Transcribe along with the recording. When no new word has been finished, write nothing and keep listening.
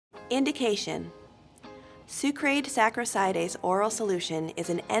Indication: Sucraid sacrosidase oral solution is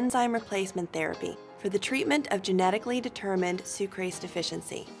an enzyme replacement therapy for the treatment of genetically determined sucrase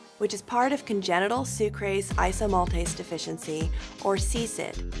deficiency, which is part of congenital sucrase-isomaltase deficiency, or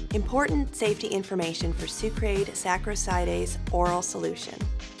CSID. Important safety information for Sucraid sacrosidase oral solution.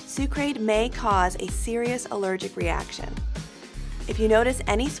 Sucraid may cause a serious allergic reaction. If you notice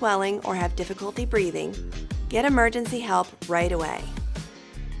any swelling or have difficulty breathing, get emergency help right away.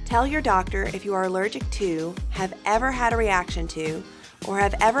 Tell your doctor if you are allergic to, have ever had a reaction to, or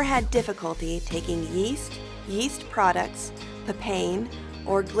have ever had difficulty taking yeast, yeast products, papain,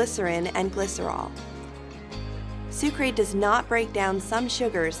 or glycerin and glycerol. Sucraid does not break down some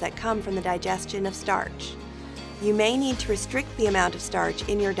sugars that come from the digestion of starch. You may need to restrict the amount of starch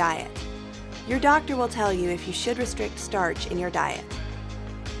in your diet. Your doctor will tell you if you should restrict starch in your diet.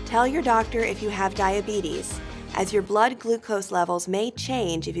 Tell your doctor if you have diabetes, as your blood glucose levels may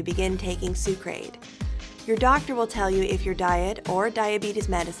change if you begin taking Sucraid. Your doctor will tell you if your diet or diabetes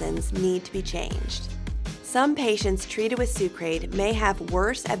medicines need to be changed. Some patients treated with Sucraid may have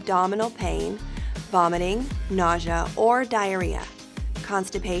worse abdominal pain, vomiting, nausea, or diarrhea.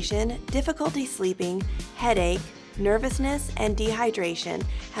 Constipation, difficulty sleeping, headache, nervousness, and dehydration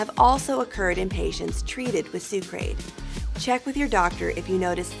have also occurred in patients treated with Sucraid. Check with your doctor if you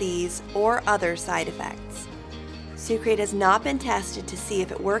notice these or other side effects. Sucraid has not been tested to see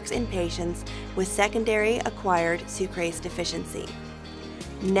if it works in patients with secondary acquired sucrase deficiency.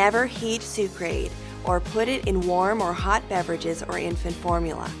 Never heat Sucraid or put it in warm or hot beverages or infant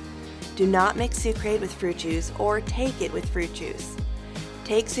formula. Do not mix Sucraid with fruit juice or take it with fruit juice.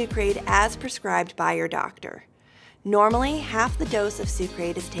 Take Sucraid as prescribed by your doctor. Normally, half the dose of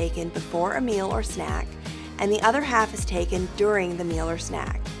Sucraid is taken before a meal or snack, and the other half is taken during the meal or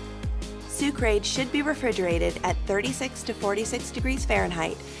snack. Sucraid should be refrigerated at 36 to 46 degrees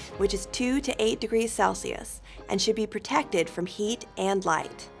Fahrenheit, which is 2 to 8 degrees Celsius, and should be protected from heat and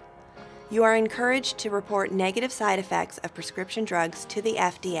light. You are encouraged to report negative side effects of prescription drugs to the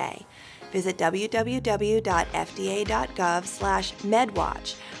FDA. Visit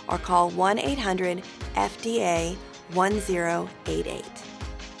www.fda.gov/medwatch or call 1-800-FDA-1088.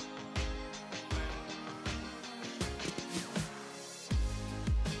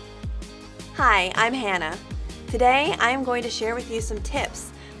 Hi, I'm Hannah. Today I am going to share with you some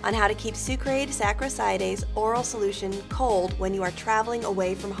tips on how to keep Sucraid sacrosidase oral solution cold when you are traveling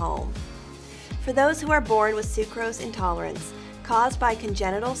away from home. For those who are born with sucrose intolerance caused by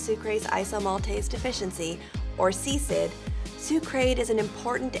congenital sucrase-isomaltase deficiency, or CSID, Sucraid is an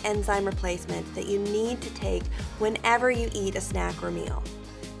important enzyme replacement that you need to take whenever you eat a snack or meal.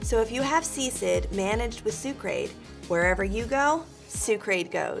 So if you have CSID managed with Sucraid, wherever you go,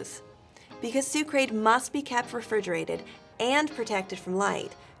 Sucraid goes. Because Sucraid must be kept refrigerated and protected from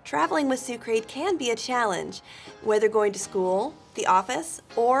light, traveling with Sucraid can be a challenge, whether going to school, the office,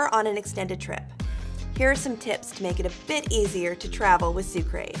 or on an extended trip. Here are some tips to make it a bit easier to travel with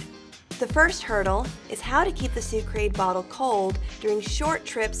Sucraid. The first hurdle is how to keep the Sucraid bottle cold during short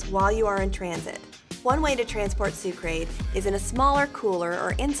trips while you are in transit. One way to transport Sucraid is in a smaller cooler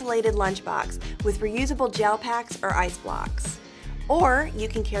or insulated lunchbox with reusable gel packs or ice blocks. Or you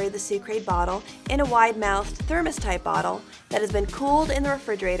can carry the Sucraid bottle in a wide-mouthed thermos-type bottle that has been cooled in the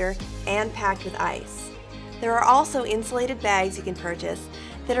refrigerator and packed with ice. There are also insulated bags you can purchase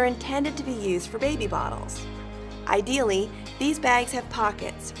that are intended to be used for baby bottles. Ideally, these bags have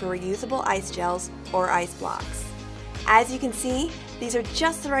pockets for reusable ice gels or ice blocks. As you can see, these are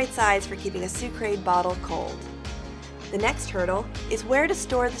just the right size for keeping a Sucraid bottle cold. The next hurdle is where to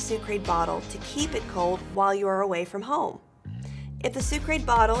store the Sucraid bottle to keep it cold while you are away from home. If the Sucraid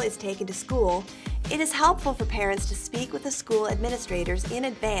bottle is taken to school, it is helpful for parents to speak with the school administrators in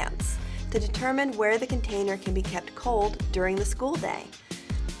advance to determine where the container can be kept cold during the school day.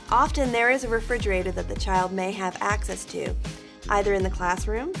 Often there is a refrigerator that the child may have access to, either in the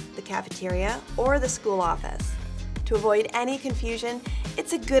classroom, the cafeteria, or the school office. To avoid any confusion,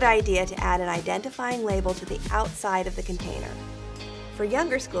 it's a good idea to add an identifying label to the outside of the container. For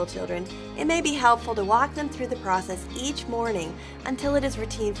younger school children, it may be helpful to walk them through the process each morning until it is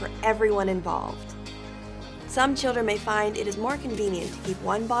routine for everyone involved. Some children may find it is more convenient to keep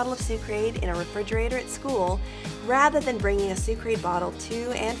one bottle of Sucraid in a refrigerator at school rather than bringing a Sucraid bottle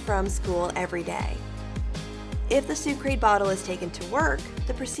to and from school every day. If the Sucraid bottle is taken to work,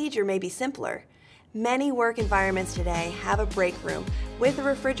 the procedure may be simpler. Many work environments today have a break room with a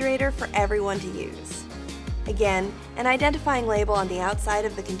refrigerator for everyone to use. Again, an identifying label on the outside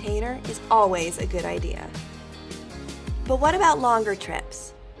of the container is always a good idea. But what about longer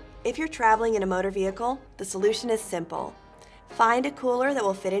trips? If you're traveling in a motor vehicle, the solution is simple. Find a cooler that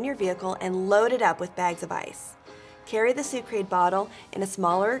will fit in your vehicle and load it up with bags of ice. Carry the Sucraid bottle in a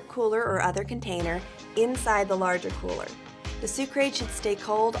smaller cooler or other container inside the larger cooler. The Sucraid should stay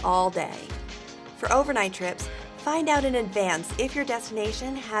cold all day. For overnight trips, find out in advance if your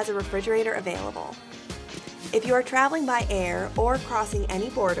destination has a refrigerator available. If you are traveling by air or crossing any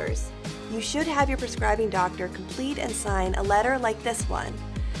borders, you should have your prescribing doctor complete and sign a letter like this one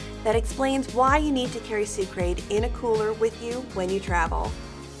that explains why you need to carry Sucraid in a cooler with you when you travel.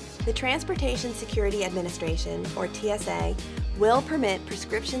 The Transportation Security Administration, or TSA, will permit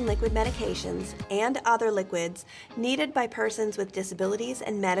prescription liquid medications and other liquids needed by persons with disabilities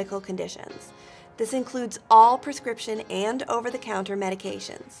and medical conditions. This includes all prescription and over-the-counter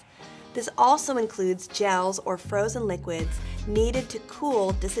medications. This also includes gels or frozen liquids needed to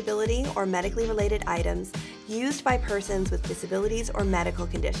cool disability or medically related items used by persons with disabilities or medical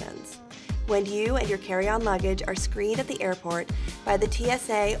conditions. When you and your carry-on luggage are screened at the airport by the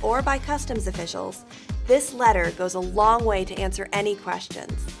TSA or by customs officials, this letter goes a long way to answer any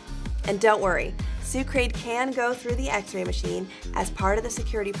questions. And don't worry, Sucraid can go through the X-ray machine as part of the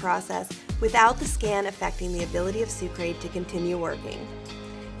security process without the scan affecting the ability of Sucraid to continue working.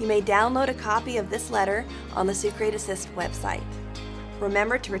 You may download a copy of this letter on the Sucraid Assist website.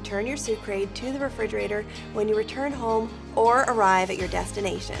 Remember to return your Sucraid to the refrigerator when you return home or arrive at your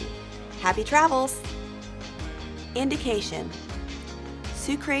destination. Happy travels! Indication: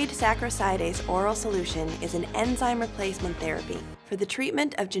 Sucrase-isomaltase oral solution is an enzyme replacement therapy for the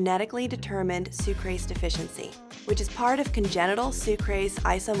treatment of genetically determined sucrase deficiency, which is part of congenital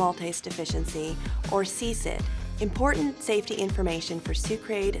sucrase-isomaltase deficiency, or CSID. Important safety information for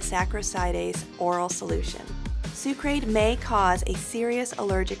Sucraid sacrosidase oral solution. Sucraid may cause a serious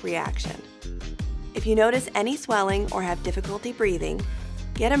allergic reaction. If you notice any swelling or have difficulty breathing,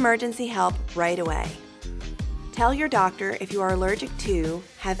 get emergency help right away. Tell your doctor if you are allergic to,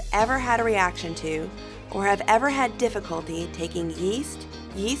 have ever had a reaction to, or have ever had difficulty taking yeast,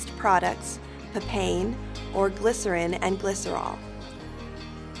 yeast products, papain, or glycerin and glycerol.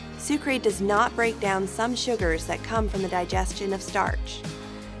 Sucraid does not break down some sugars that come from the digestion of starch.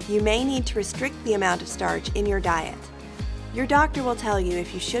 You may need to restrict the amount of starch in your diet. Your doctor will tell you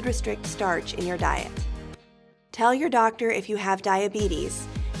if you should restrict starch in your diet. Tell your doctor if you have diabetes,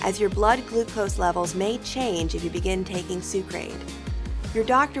 as your blood glucose levels may change if you begin taking Sucraid. Your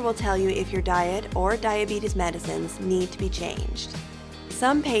doctor will tell you if your diet or diabetes medicines need to be changed.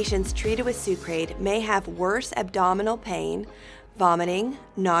 Some patients treated with Sucraid may have worse abdominal pain, vomiting,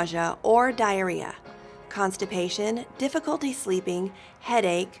 nausea, or diarrhea. Constipation, difficulty sleeping,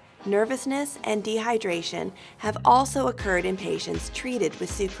 headache, nervousness, and dehydration have also occurred in patients treated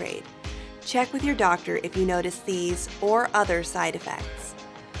with Sucraid. Check with your doctor if you notice these or other side effects.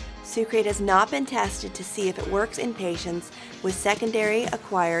 Sucraid has not been tested to see if it works in patients with secondary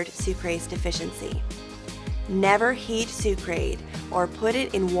acquired sucrase deficiency. Never heat Sucraid or put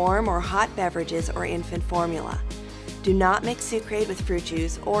it in warm or hot beverages or infant formula. Do not mix Sucraid with fruit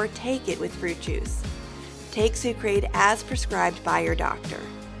juice or take it with fruit juice. Take Sucraid as prescribed by your doctor.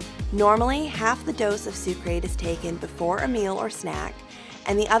 Normally, half the dose of Sucraid is taken before a meal or snack,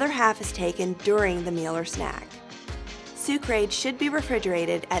 and the other half is taken during the meal or snack. Sucraid should be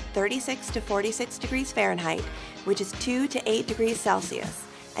refrigerated at 36 to 46 degrees Fahrenheit, which is 2 to 8 degrees Celsius,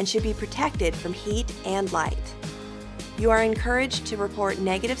 and should be protected from heat and light. You are encouraged to report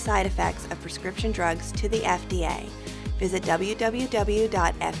negative side effects of prescription drugs to the FDA. Visit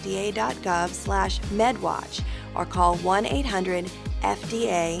www.fda.gov/medwatch or call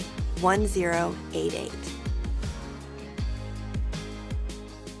 1-800-FDA-1088.